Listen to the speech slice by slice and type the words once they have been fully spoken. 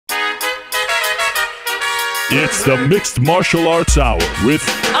It's the Mixed Martial Arts Hour with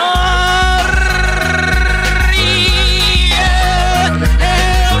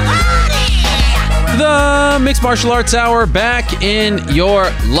the Mixed Martial Arts Hour back in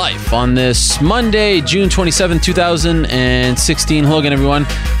your life on this Monday, June 27, 2016. Hello again, everyone.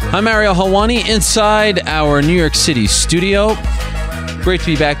 I'm Ariel Helwani inside our New York City studio. Great to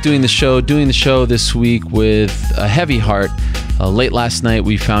be back doing the show this week with a heavy heart. Late last night,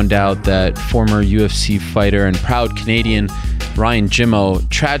 we found out that former UFC fighter and proud Canadian Ryan Jimmo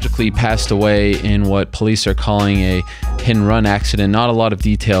tragically passed away in what police are calling a hit-and-run accident. Not a lot of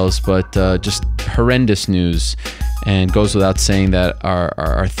details, but just horrendous news. And goes without saying that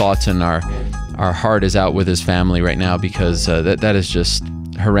our thoughts and our heart is out with his family right now, because that is just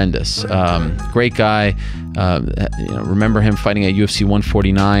horrendous. Great guy. Remember him fighting at UFC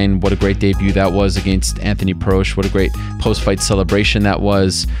 149. What a great debut that was against Anthony Perosh. What a great post-fight celebration that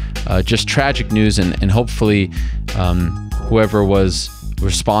was. Just tragic news, and hopefully whoever was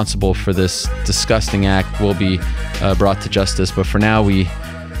responsible for this disgusting act will be brought to justice. But for now, we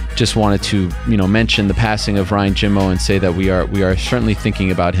just wanted to mention the passing of Ryan Jimmo and say that we are certainly thinking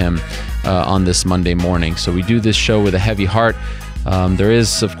about him on this Monday morning. So we do this show with a heavy heart. There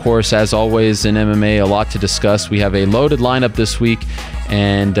is, of course, as always in MMA, a lot to discuss. We have a loaded lineup this week,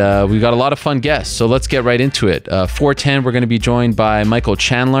 and we've got a lot of fun guests. So let's get right into it. 4:10, we're going to be joined by Michael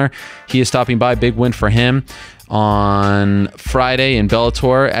Chandler. He is stopping by. Big win for him on Friday in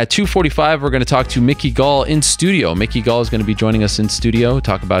Bellator. At 2:45, we're going to talk to Mickey Gall in studio. Mickey Gall is going to be joining us in studio,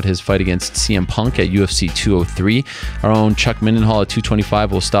 talk about his fight against CM Punk at UFC 203. Our own Chuck Mindenhall at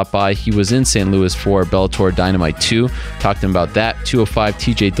 2:25 will stop by. He was in St. Louis for Bellator Dynamite 2. Talked to him about that. 2:05,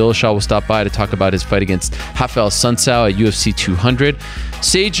 TJ Dillashaw will stop by to talk about his fight against Rafael Sunsao at UFC 200.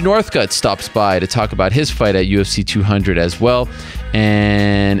 Sage Northcutt stops by to talk about his fight at UFC 200 as well.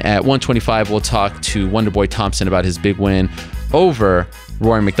 And at 1:25, we'll talk to Wonderboy Thompson about his big win over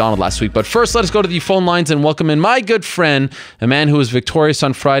Rory McDonald last week. But first, let us go to the phone lines and welcome in my good friend, a man who was victorious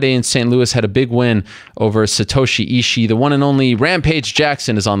on Friday in St. Louis, had a big win over Satoshi Ishii. The one and only Rampage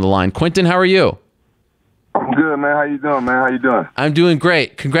Jackson is on the line. Quinton, how are you? I'm good, man. How you doing, man? How you doing? I'm doing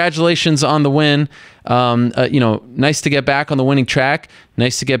great. Congratulations on the win. Nice to get back on the winning track.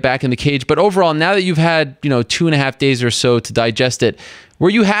 Nice to get back in the cage. But overall, now that you've had 2.5 days or so to digest it, were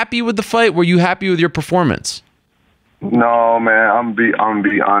you happy with the fight? Were you happy with your performance? No, man. I'm be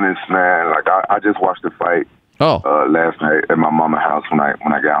honest, man. Like I just watched the fight last night at my mama's house when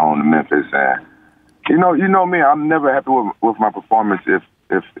I got home to Memphis, and you know me. I'm never happy with my performance if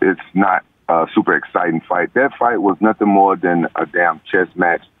it's not a super exciting fight. That fight was nothing more than a damn chess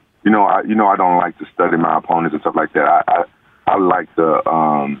match. I don't like to study my opponents and stuff like that. I like the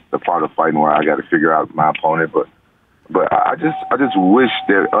part of fighting where I got to figure out my opponent, but I just wish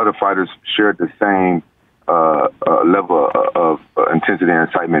that other fighters shared the same level of intensity and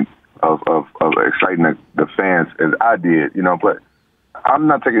excitement of exciting the fans as I did. But I'm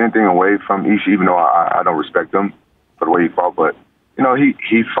not taking anything away from Ishii, even though I don't respect him for the way he fought. But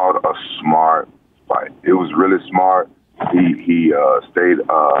he fought a smart fight. It was really smart. He stayed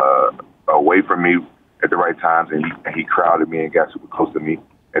away from me at the right times, and he crowded me and got super close to me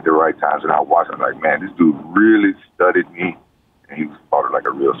at the right times. And I watched him like, man, this dude really studied me, and he fought like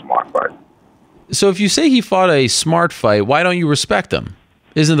a real smart fight. So if you say he fought a smart fight, why don't you respect him?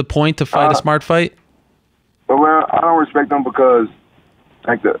 Isn't the point to fight a smart fight? Well, I don't respect him because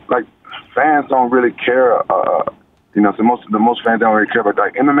fans don't really care. So most fans don't really care about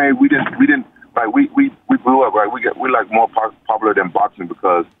like MMA. We didn't like we blew up, right? We like more popular than boxing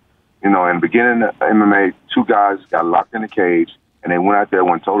because in the beginning of MMA, two guys got locked in a cage and they went out there,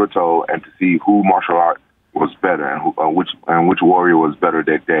 went toe to toe, and to see who martial art was better and which warrior was better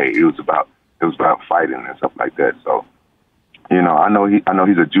that day. It was about fighting and stuff like that. So I know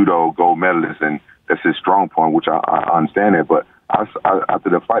he's a judo gold medalist and that's his strong point, which I understand it. But after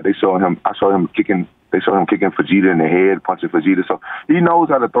the fight, I showed him kicking Fajita in the head, punching Fajita. So he knows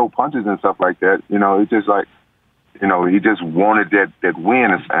how to throw punches and stuff like that. It's just like, he just wanted that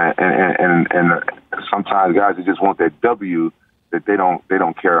win. And sometimes guys, they just want that W that they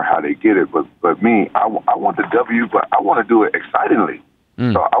don't care how they get it. But me, I want the W, but I want to do it excitingly.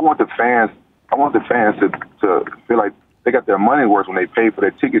 So I want the fans to feel like they got their money worth when they pay for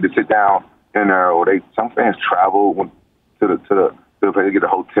their ticket to sit down in there, or some fans travel to the place, they get a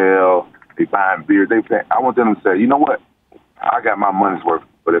hotel, they buying beer. I want them to say, you know what, I got my money's worth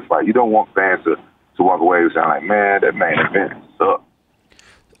for this fight. You don't want fans to walk away and sound like, man, that main event sucked.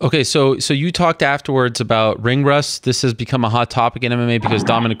 Okay, so you talked afterwards about ring rust. This has become a hot topic in MMA because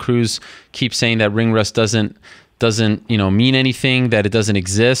Dominic Cruz keeps saying that ring rust doesn't doesn't, mean anything, that it doesn't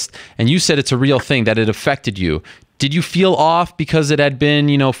exist. And you said it's a real thing, that it affected you. Did you feel off because it had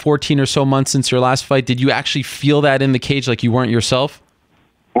been, 14 or so months since your last fight? Did you actually feel that in the cage, like you weren't yourself?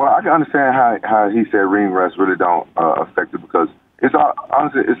 Well, I can understand how he said ring rust really don't affect it, because it's all,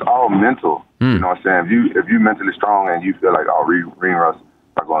 honestly, it's all mental. You know what I'm saying? If you mentally strong and you feel like, oh, ring rust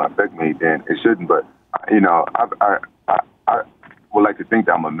not going to affect me, then it shouldn't. But I would like to think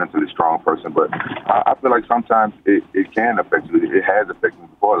that I'm a mentally strong person, but I feel like sometimes it can affect you. It has affected me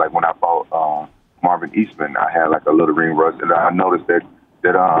before. Like when I fought Marvin Eastman, I had like a little ring rust, and I noticed that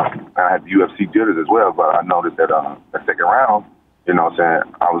I had UFC jitters as well. But I noticed that the second round, you know what I'm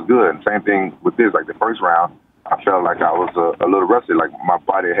saying, I was good. And same thing with this. Like the first round, I felt like I was a little rusty. Like my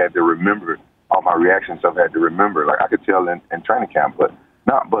body had to remember all my reaction stuff. Had to remember. Like I could tell in training camp, but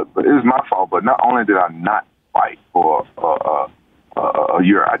it was my fault. But not only did I not fight for a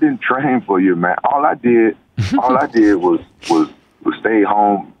year, I didn't train for a year, man. All I did was stay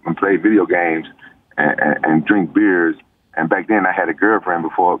home and play video games and drink beers. And back then I had a girlfriend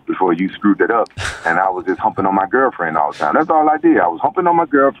before you screwed that up, and I was just humping on my girlfriend all the time. That's all I did. I was humping on my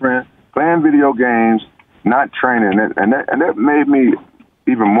girlfriend, playing video games, not training, and that made me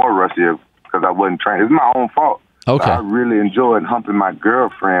even more rusty because I wasn't training. It's my own fault. Okay. I really enjoyed humping my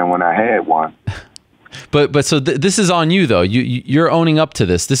girlfriend when I had one. But so this is on you though. You're owning up to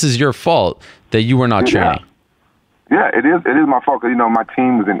this. This is your fault that you were not training. Yeah, it is. It is my fault because my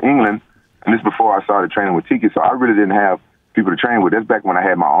team was in England, and this before I started training with Tiki, so I really didn't have people to train with. That's back when I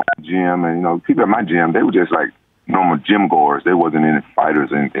had my own gym, and people at my gym, they were just like normal gym goers. There wasn't any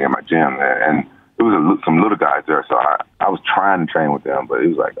fighters or anything at my gym, and it was some little guys there. So I was trying to train with them, but it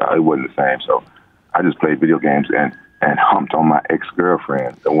was like it wasn't the same. So I just played video games and humped on my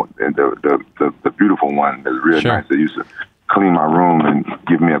ex-girlfriend, the beautiful one that's real nice, that used to clean my room and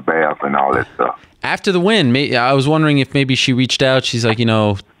give me a bath and all that stuff. After the win, I was wondering if maybe she reached out. She's like,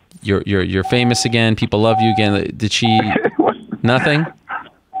 you're famous again. People love you again. Did she? Nothing.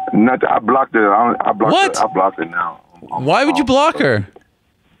 Nothing. I blocked her. I blocked her. I blocked her now. Why would you block her?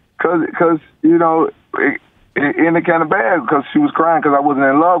 Because it ended kind of bad because she was crying because I wasn't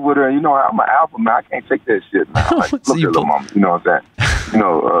in love with her. And, I'm an alpha, man. I can't take that shit, man. Like, look at little mama. You know what I'm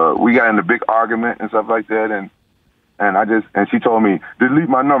saying? We got in a big argument and stuff like that, and she told me, delete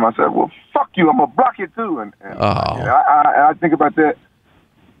my number. I said, well, fuck you. I'm going to block you too. And I think about that,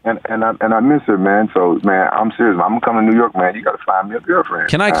 and I miss her, man. So, man, I'm serious. I'm going to come to New York, man. You got to find me a girlfriend.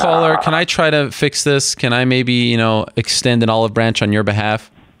 Can I call her? Can I try to fix this? Can I maybe, extend an olive branch on your behalf?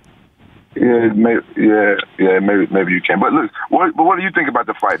 Yeah, maybe you can. But look, what do you think about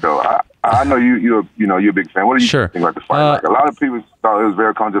the fight, though? I know you're a big fan. What do you think about the fight? Like, a lot of people thought it was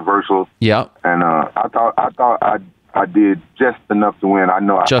very controversial. Yeah. And I thought I did just enough to win. I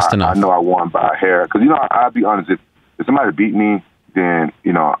know enough. I know I won by a hair. Because I'll be honest, if somebody beat me, then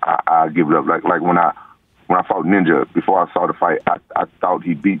I give it up. Like when I fought Ninja, before I saw the fight, I thought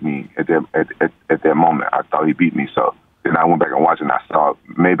he beat me at that moment. I thought he beat me. So then I went back and watched, and I saw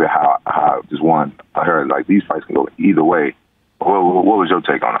maybe how I just won. I heard like these fights can go either way. What was your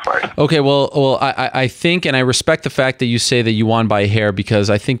take on the fight? Okay, well, I think, and I respect the fact that you say that you won by a hair,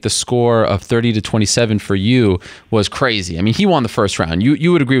 because I think the score of 30-27 for you was crazy. I mean, he won the first round.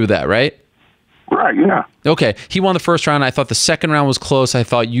 You would agree with that, right? Right, yeah. Okay, he won the first round. I thought the second round was close. I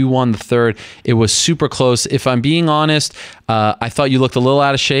thought you won the third. It was super close. If I'm being honest, I thought you looked a little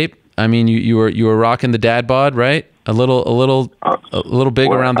out of shape. I mean, you were rocking the dad bod, right? A little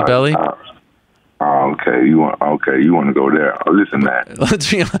big around the belly. Okay, you want to go there? Listen, man.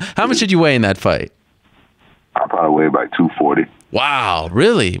 How much did you weigh in that fight? I probably weighed about 240. Wow,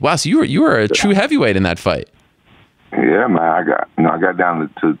 really? Wow, so you were a true heavyweight in that fight. Yeah, man. I got down to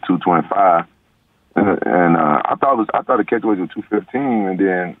 225, and I thought the catch weight was 215, and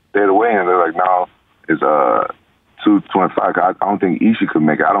then they had a weigh in. They're like, no, it's 225. I don't think Ishii could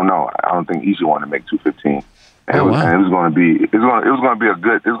make it. I don't know. I don't think Ishii wanted to make 215. And it was going to be a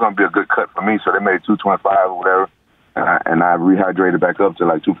good cut for me. So they made 225 or whatever, and I rehydrated back up to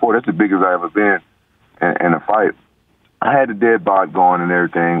like 240. That's the biggest I ever been in a fight. I had the dead bod going and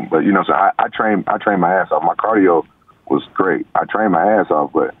everything, but so I trained my ass off. My cardio was great. I trained my ass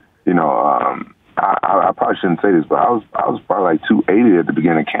off, but I probably shouldn't say this, but I was probably like 280 at the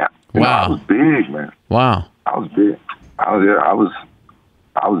beginning of camp. Wow, I was big, man. Wow, I was big. I was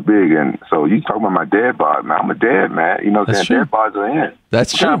I was big, and so you talking about my dad bod, man. I'm a dad, man. You know what I'm saying? Dad bods are in.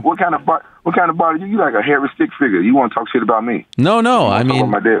 That's true. What kind of bod? You like a hairy stick figure. You want to talk shit about me? No. I mean,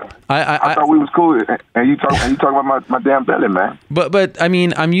 my dad. I thought we was cool, and you talking about my damn belly, man. But I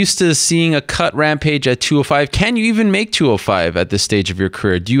mean, I'm used to seeing a cut Rampage at 205. Can you even make 205 at this stage of your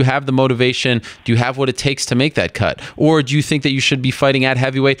career? Do you have the motivation? Do you have what it takes to make that cut? Or do you think that you should be fighting at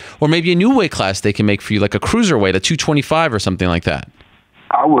heavyweight, or maybe a new weight class they can make for you, like a cruiserweight, a 225 or something like that?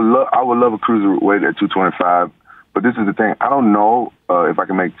 I would love a cruiserweight at 225, but this is the thing. I don't know if I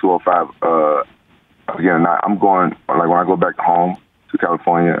can make 205 again. I'm going, like, when I go back home to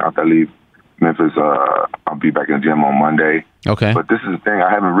California after I leave Memphis, I'll be back in the gym on Monday. Okay. But this is the thing. I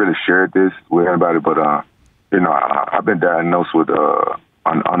haven't really shared this with anybody, but I've been diagnosed with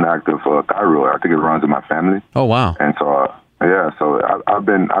underactive thyroid. I think it runs in my family. Oh wow. And so so I've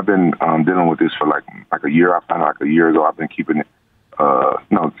been dealing with this for like a year. I found out like a year ago. I've been keeping it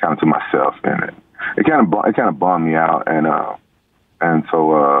kind of to myself, and it kind of bummed me out, and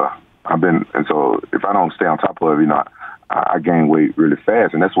so if I don't stay on top of it, I gain weight really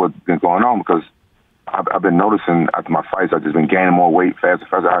fast, and that's what's been going on because I've been noticing after my fights, I've just been gaining more weight faster.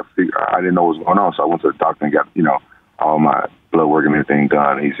 I didn't know what was going on, so I went to the doctor and got all my blood work and everything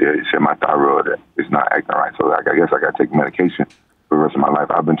done. He said my thyroid is not acting right, so I guess I got to take medication for the rest of my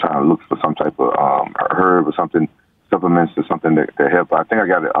life. I've been trying to look for some type of herb or something, supplements or something that help. I think I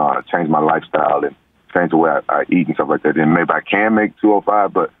got to change my lifestyle and change the way I eat and stuff like that. Then maybe I can make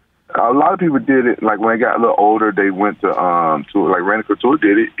 205, but a lot of people did it. Like when they got a little older, they went to like Randy Couture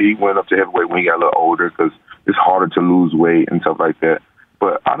did it. He went up to heavyweight when he got a little older because it's harder to lose weight and stuff like that.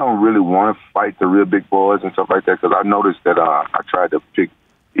 But I don't really want to fight the real big boys and stuff like that because I noticed that I tried to pick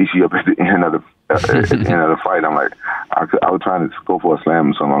Ishii up at the end of the fight. I'm like, I was trying to go for a slam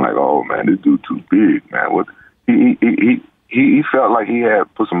or something. I'm like, oh man, this dude too big, man. What? He felt like he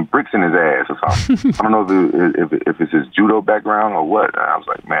had put some bricks in his ass or something. I don't know if it's his judo background or what. And I was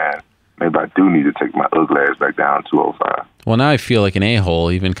like, man, maybe I do need to take my ugly ass back down to 205. Well, now I feel like an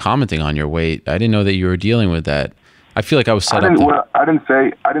a-hole even commenting on your weight. I didn't know that you were dealing with that. I feel like I was set up. Well, I didn't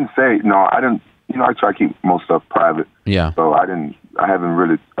say. No, I didn't. I try to keep most stuff private. Yeah. So I haven't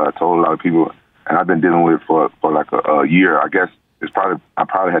really told a lot of people, and I've been dealing with it for like a year. I guess I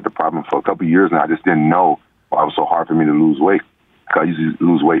probably had the problem for a couple of years now. I just didn't know why it was so hard for me to lose weight. I usually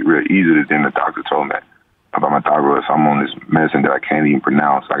lose weight real easily. Then the doctor told me about my thyroid, so I'm on this medicine that I can't even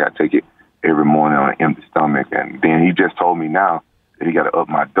pronounce. I got to take it every morning on an empty stomach. And then he just told me now that he got to up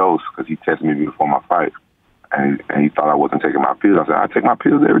my dose because he tested me before my fight. And he thought I wasn't taking my pills. I said, I take my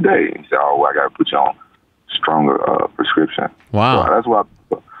pills every day. He said, oh, well, I got to put you on stronger prescription. Wow.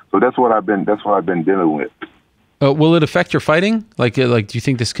 So that's what I've been dealing with. Will it affect your fighting? Like, do you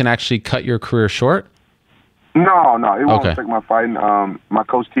think this can actually cut your career short? No, it won't affect my fighting. My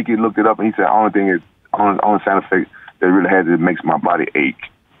coach Tiki looked it up and he said, only side effect that really has it makes my body ache.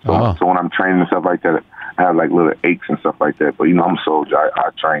 So when I'm training and stuff like that, I have like little aches and stuff like that. But I'm a soldier. I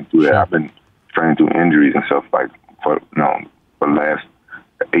train through that. Sure. I've been training through injuries and stuff like for the last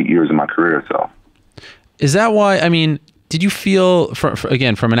 8 years of my career. So is that why? I mean, did you feel,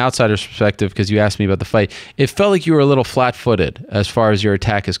 again, from an outsider's perspective, because you asked me about the fight, it felt like you were a little flat-footed as far as your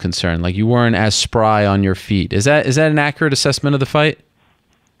attack is concerned. Like you weren't as spry on your feet. Is that an accurate assessment of the fight?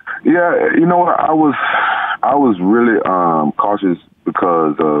 Yeah, you know what? I was really cautious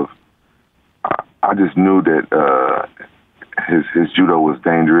because of I just knew that his judo was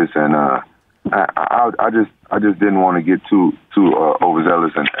dangerous, and I just didn't want to get too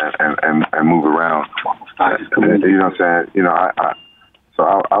overzealous and move around. You know what I'm saying?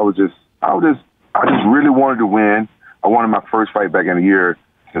 I just really wanted to win. I wanted my first fight back in a year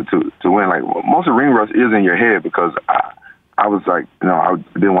to win. Like most of the ring rust is in your head because I was like, I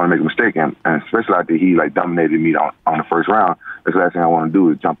didn't want to make a mistake, and especially after he like dominated me on the first round. That's the last thing I want to do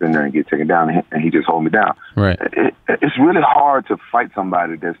is jump in there and get taken down, and he just hold me down. Right. It's really hard to fight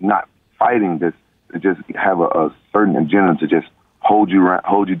somebody that's not fighting, to just have a certain agenda to just hold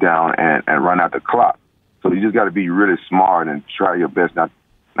you down and run out the clock. So you just got to be really smart and try your best not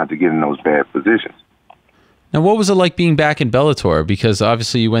to get in those bad positions. Now, what was it like being back in Bellator? Because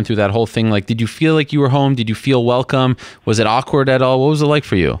obviously you went through that whole thing. Like, did you feel like you were home? Did you feel welcome? Was it awkward at all? What was it like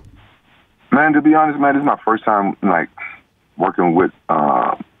for you? Man, to be honest, man, this is my first time like working with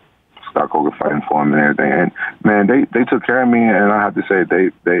Scott Coker, fighting for him and everything. And man, they took care of me, and I have to say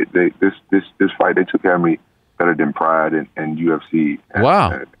this fight they took care of me better than Pride and UFC.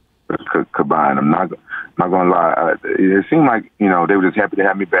 Wow. Combined. I'm not gonna lie. It seemed like they were just happy to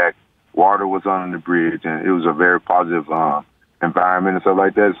have me back. Water was on the bridge, and it was a very positive environment and stuff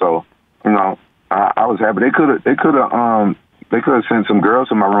like that. So I was happy. They could have They could have sent some girls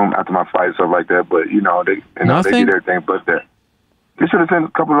to my room after my fight, stuff like that. But they Nothing? did everything but that. They should have sent a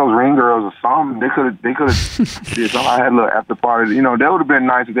couple of those ring girls or something. They could have did something. I had a little after party. That would have been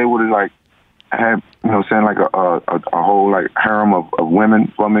nice if they would have like had sent like a whole like harem of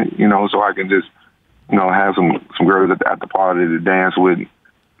women for me. So I can just have some girls at the party to dance with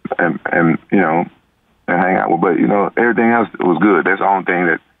and hang out with. But everything else was good. That's the only thing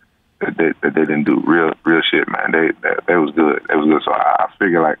that they didn't do. Real shit, man. They was good. It was good. So I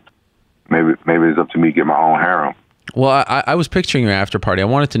figure like maybe it's up to me to get my own harem. Well, I was picturing your after party. I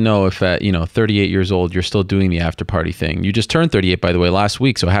wanted to know if at 38 years old, you're still doing the after party thing. You just turned 38, by the way, last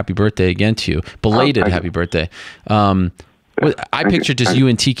week. So happy birthday again to you. Belated happy birthday. I pictured just you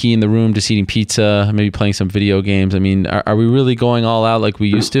and Tiki in the room, just eating pizza, maybe playing some video games. I mean, are we really going all out like we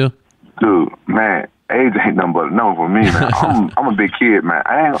used to? Dude, man, age ain't nothing but a number for me, man. I'm a big kid, man.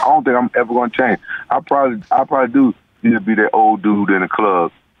 I don't think I'm ever gonna change. I probably do need to be that old dude in the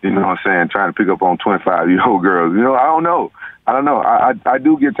club. You know what I'm saying? Trying to pick up on 25-year-old girls. I don't know. I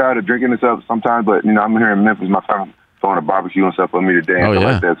do get tired of drinking and stuff sometimes, but I'm here in Memphis. My family throwing a barbecue and stuff for me to dance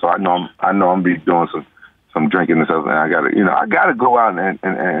like that. So I know I'm be doing some drinking and stuff, and I gotta go out and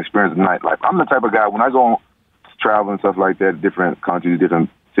experience the nightlife. I'm the type of guy when I go on travel and stuff like that, different countries, different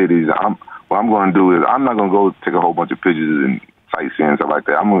cities. What I'm going to do is I'm not going to go take a whole bunch of pictures and sightseeing and stuff like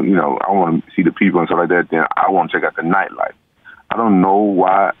that. I want to see the people and stuff like that. Then I want to check out the nightlife. I don't know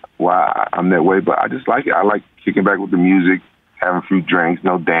why I'm that way, but I just like it. I like kicking back with the music, having a few drinks,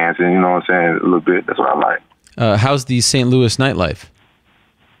 dancing, you know what I'm saying, a little bit. That's what I like. How's the St. Louis nightlife?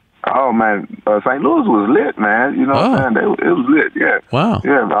 Oh, man, St. Louis was lit, man. You know what I'm saying? It was lit, yeah. Wow.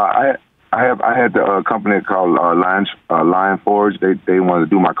 Yeah, I had the company called Lion Forge. They wanted to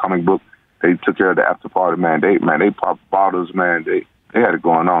do my comic book. They took care of the after party, man. They popped bottles, man. They had it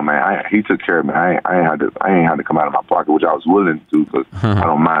going on, man. He took care of me. I ain't had to come out of my pocket, which I was willing to do because I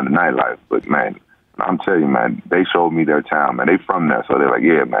don't mind the nightlife. But man, I'm telling you, man, they showed me their town, man. They from there, so they're like,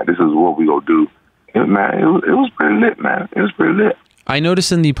 yeah, man, this is what we gonna do. It was pretty lit, man. It was pretty lit. I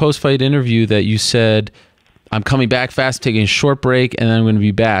noticed in the post-fight interview that you said, "I'm coming back fast, taking a short break, and then I'm going to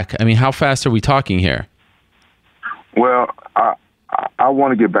be back." I mean, how fast are we talking here? Well, I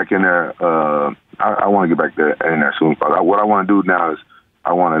want to get back in there. I want to get back there in there soon. What I want to do now is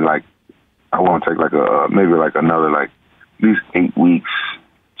I want to take like maybe like another like at least 8 weeks,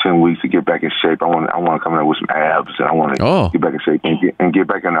 10 weeks to get back in shape. I want to come in there with some abs, and I want to get back in shape and get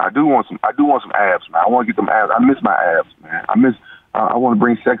back in there. I do want some abs, man. I want to get them abs. I miss my abs, man. I want to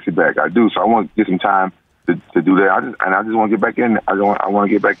bring sexy back. I do. So I want to get some time to do that. I just want to get back in. I want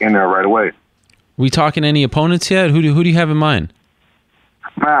to get back in there right away. We talking any opponents yet? Who do you have in mind?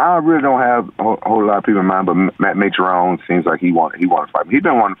 Man, I really don't have a whole lot of people in mind, but Mitrione seems like he want to fight me. He's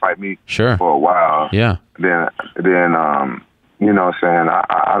been wanting to fight me for a while. Yeah. Then you know what I'm saying?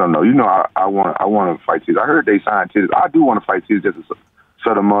 I don't know. I want to fight Tiz. I heard they signed Tiz. I do want to fight Tiz just to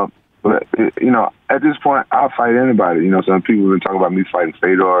shut him up. But, at this point, I'll fight anybody. Some people have been talking about me fighting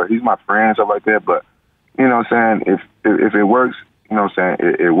Fedor. He's my friend and stuff like that. But, you know what I'm saying? If it works, you know what I'm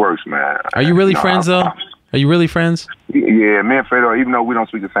saying? It works, man. Are you really friends, though? Are you really friends? Yeah, me and Fedor, even though we don't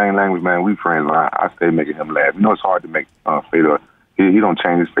speak the same language, man, we friends. I stay making him laugh. It's hard to make Fedor. He don't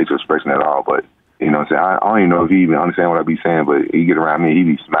change his facial expression at all. But, you know what I'm saying? I don't even know if he even understand what I be saying, but he get around me, he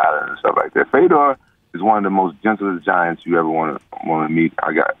be smiling and stuff like that. Fedor is one of the most gentlest giants you ever want to meet.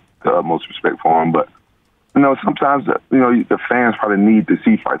 I got the utmost respect for him. But, sometimes, the fans probably need to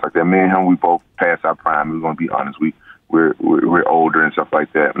see fights like that. Me and him, we both past our prime. We're going to be honest. We're older and stuff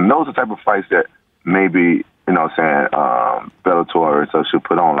like that. And those are the type of fights that maybe, Bellator and stuff should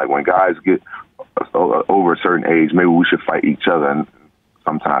put on. Like when guys get over a certain age, maybe we should fight each other and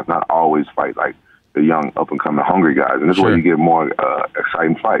sometimes not always fight like the young up-and-coming hungry guys. And this way you get more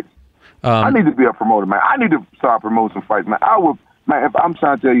exciting fights. I need to be a promoter, man. I need to start promoting some fights, man. If I'm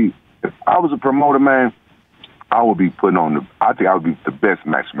trying to tell you, if I was a promoter, man, I would be putting on I think I would be the best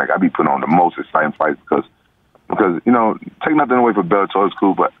matchmaker. I'd be putting on the most exciting fights because take nothing away from Bellator, it's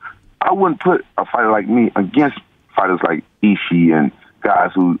cool, but I wouldn't put a fighter like me against fighters like Ishii and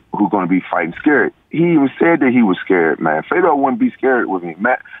guys who going to be fighting scared. He even said that he was scared, man. Fedor wouldn't be scared with me.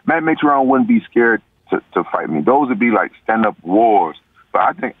 Matt Mitrione wouldn't be scared to fight me. Those would be like stand-up wars. But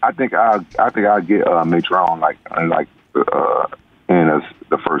I think I'll get Mitrione in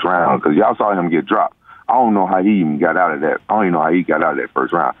the first round because y'all saw him get dropped. I don't know how he even got out of that. I don't even know how he got out of that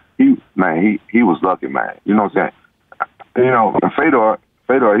first round. He was lucky, man. You know what I'm saying?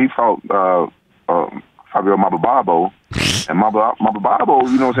 Fedor, he fought Fabio Mabababo, and Mabababo,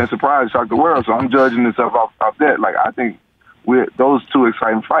 you know what I'm saying, surprised, shocked the world. So I'm judging this stuff off that. Like, I think with those two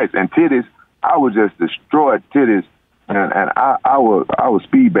exciting fights. And Titties, I would just destroy Titties and I will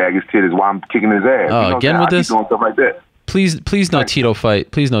speed bag his titties while I'm kicking his ass. Oh, again with this? Doing stuff like that. Please no Tito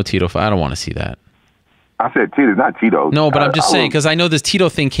fight. Please no Tito fight. I don't want to see that. I said titties, not Tito. No, but I'm just saying, because I know this Tito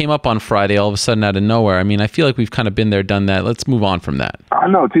thing came up on Friday all of a sudden out of nowhere. I mean, I feel like we've kind of been there, done that. Let's move on from that. I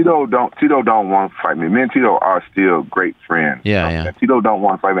know Tito don't want to fight me. Me and Tito are still great friends. Yeah. Tito don't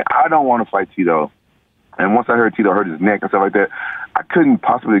want to fight me. I don't want to fight Tito. And once I heard Tito hurt his neck and stuff like that, I couldn't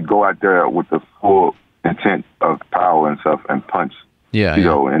possibly go out there with the full intent of power and stuff and punch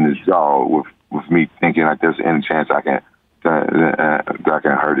Tito in his jaw with me thinking like there's any chance I can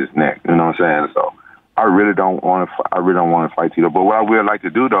hurt his neck. You know what I'm saying? So I really don't want to fight Tito. But what I would like to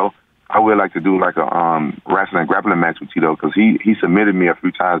do though, I would like to do like a wrestling grappling match with Tito because he submitted me a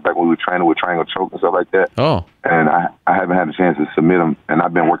few times back when we were training with triangle choke and stuff like that. Oh. And I haven't had a chance to submit him, and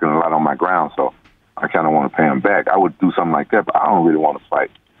I've been working a lot on my ground, so I kind of want to pay him back. I would do something like that, but I don't really want to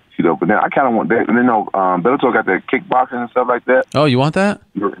fight Tito. But then I kind of want that. And then Bellator got that kickboxing and stuff like that. Oh, you want that?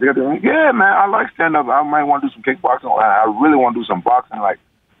 Yeah, man. I like stand up. I might want to do some kickboxing. I really want to do some boxing. Like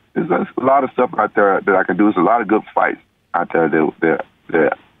there's a lot of stuff out there that I can do. There's a lot of good fights out there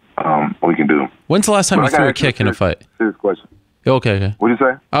that we can do. When's the last time you threw a kick in a fight? Serious question. Okay. What'd you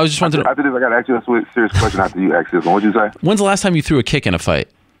say? I was just wondering. After this, I got to ask you a serious question after you ask this one. What'd you say? When's the last time you threw a kick in a fight?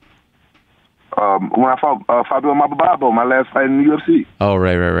 When I fought Fabio Mababo, my last fight in the UFC. Oh,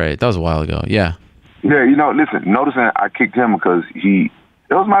 right. That was a while ago. Yeah. Yeah, listen, noticing I kicked him because it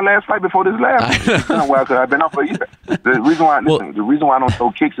was my last fight before this last one. It's been a while because I've been out for a year. The reason why I don't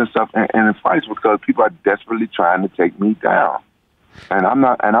throw kicks and stuff in fights because people are desperately trying to take me down. And I'm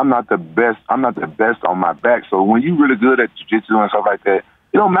not the best. I'm not the best on my back. So when you're really good at jiu-jitsu and stuff like that,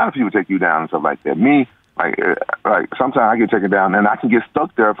 it don't matter if people take you down and stuff like that. Me, like sometimes I get taken down and I can get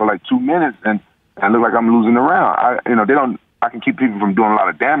stuck there for like 2 minutes and look like I'm losing the round. I can keep people from doing a lot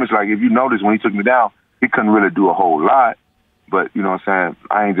of damage. Like if you notice when he took me down, he couldn't really do a whole lot. But you know what I'm saying?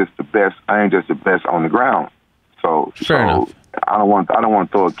 I ain't just the best. I ain't just the best on the ground. So fair enough. I don't want to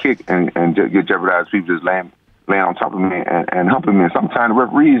throw a kick and get jeopardized people just laying on top of me and humping me. And sometimes the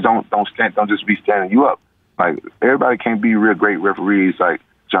referees don't just be standing you up. Like everybody can't be real great referees like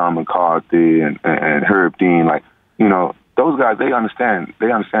John McCarthy and Herb Dean. Like those guys, they understand.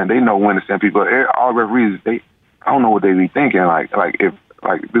 They know when to send people. All referees, I don't know what they be thinking. Like if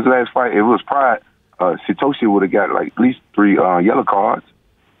this last fight, if it was Pride, Satoshi would have got like at least 3 yellow cards.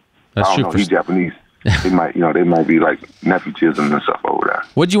 That's I don't true. know. He's Japanese. They might be like nepotism and stuff over there.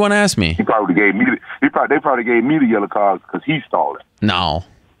 What'd you want to ask me? He probably gave me. They probably gave me the yellow cards because he stalled it. No.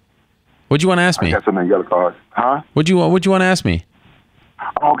 What'd you want to ask me? I got so many yellow cards, huh? What'd you want to ask me?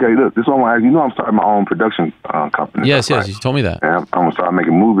 Okay, look, this one I want to ask. I'm starting my own production company. Yes, right? you told me that. And I'm gonna start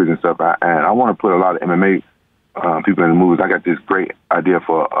making movies and stuff. And I want to put a lot of MMA people in the movies. I got this great idea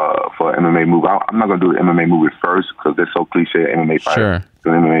for an MMA movie. I'm not gonna do the MMA movie first because they're so cliche. MMA fighter,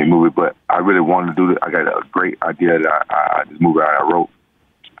 do an MMA movie, but I really want to do it. I got a great idea that this movie I wrote,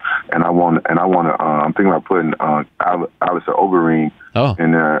 and I want to. I'm thinking about putting Alistair Overeem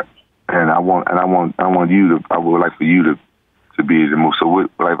in there, and I would like for you to be the movie. So if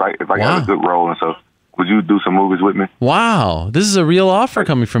I got a good role and stuff, would you do some movies with me? Wow, this is a real offer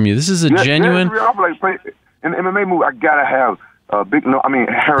coming from you. This is a genuine. Yeah, real offer. Like in the MMA movie, I gotta have a big.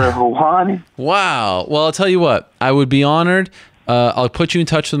 Harry Rouhani. Wow. Well, I'll tell you what. I would be honored. I'll put you in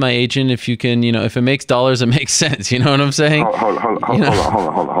touch with my agent if you can. If it makes dollars, it makes sense. You know what I'm saying? Hold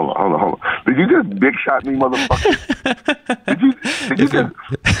on. Did you just big shot me, motherfucker? Did you just?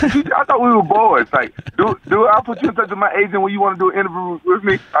 I thought we were boys. Like, dude, I'll put you in touch with my agent when you want to do an interview with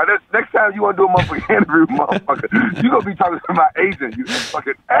me. Next time you want to do a motherfucking interview, motherfucker, you gonna be talking to my agent. You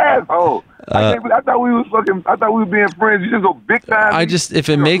fucking asshole. I thought we were being friends. You just go big time. If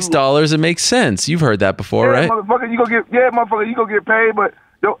it makes dollars, it makes sense. You've heard that before, right? Motherfucker, you go get paid, but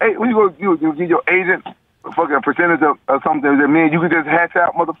when you get your agent a fucking percentage of something that means you can just hatch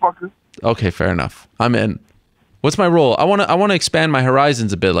out, motherfucker. Okay, fair enough. I'm in. What's my role? I want to expand my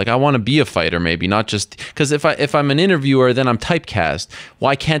horizons a bit. Like I want to be a fighter, maybe not just because if I'm an interviewer, then I'm typecast.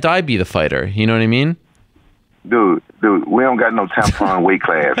 Why can't I be the fighter? You know what I mean? Dude, we don't got no tampon weight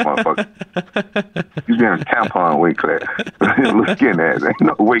class, motherfucker. You be in a tampon weight class. Look in there. There ain't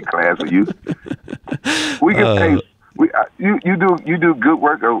no weight class for you. We can pay. You do good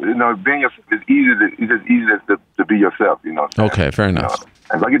work. Being yourself is easy. It's just easy to be yourself. Okay, fair enough.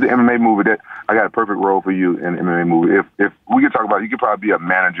 If I get the MMA movie, I got a perfect role for you in the MMA movie. If we could talk about it, you could probably be a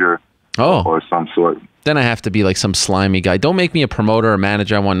manager or some sort. Then I have to be like some slimy guy. Don't make me a promoter or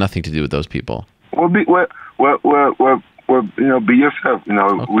manager. I want nothing to do with those people. Well, be yourself.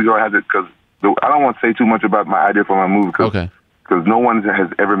 Okay. We gonna have to because I don't want to say too much about my idea for my movie. Okay. because no one has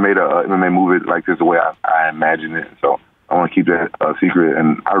ever made a MMA movie like this the way I imagine it. So I want to keep that secret,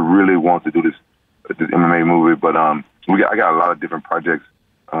 and I really want to do this MMA movie. But I got a lot of different projects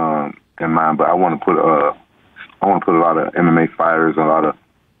in mind, but I want to put a lot of MMA fighters, and a lot of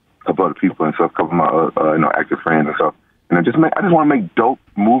other people and stuff, a couple of my active friends and stuff, and I just want to make dope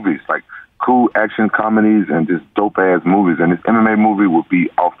movies, like cool action comedies and just dope ass movies, and this MMA movie will be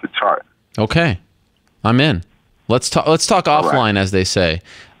off the chart. Okay, I'm in. Let's talk offline, right, as they say.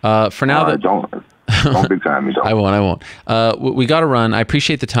 For now, right, don't big time me. I won't. We got to run. I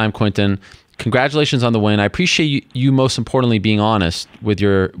appreciate the time, Quinton. Congratulations on the win. I appreciate you most importantly being honest with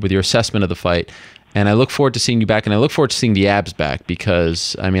your assessment of the fight. And I look forward to seeing you back, and I look forward to seeing the abs back,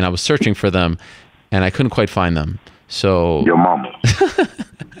 because I mean I was searching for them and I couldn't quite find them. So your mama.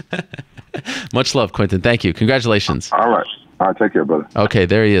 Much love, Quinton. Thank you. Congratulations. All right. Take care, brother. Okay,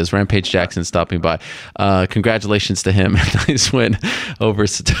 there he is. Rampage Jackson stopping by. Congratulations to him. Nice win over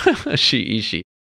Satoshi Ishii.